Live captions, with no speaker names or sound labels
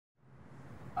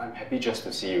I'm happy just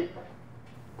to see you.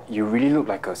 You really look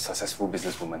like a successful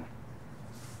businesswoman.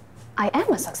 I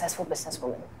am a successful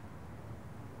businesswoman.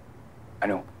 I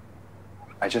know.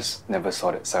 I just never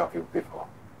saw that side of you before.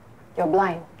 You're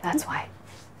blind, that's why.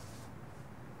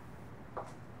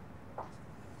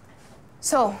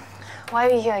 So, why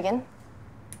are you here again?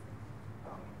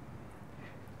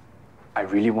 I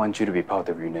really want you to be part of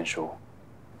the reunion show.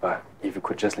 But if you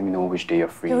could just let me know which day you're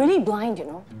free. You're really blind, you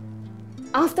know?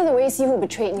 After the way Sifu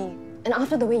betrayed me, and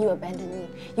after the way you abandoned me,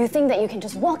 you think that you can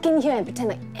just walk in here and pretend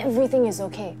like everything is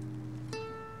okay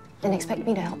and expect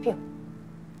me to help you.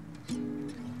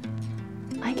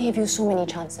 I gave you so many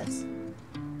chances.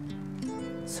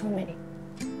 So many.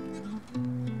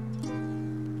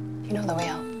 You know the way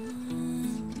out.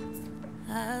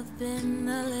 I've been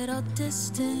a little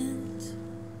distant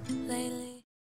lately.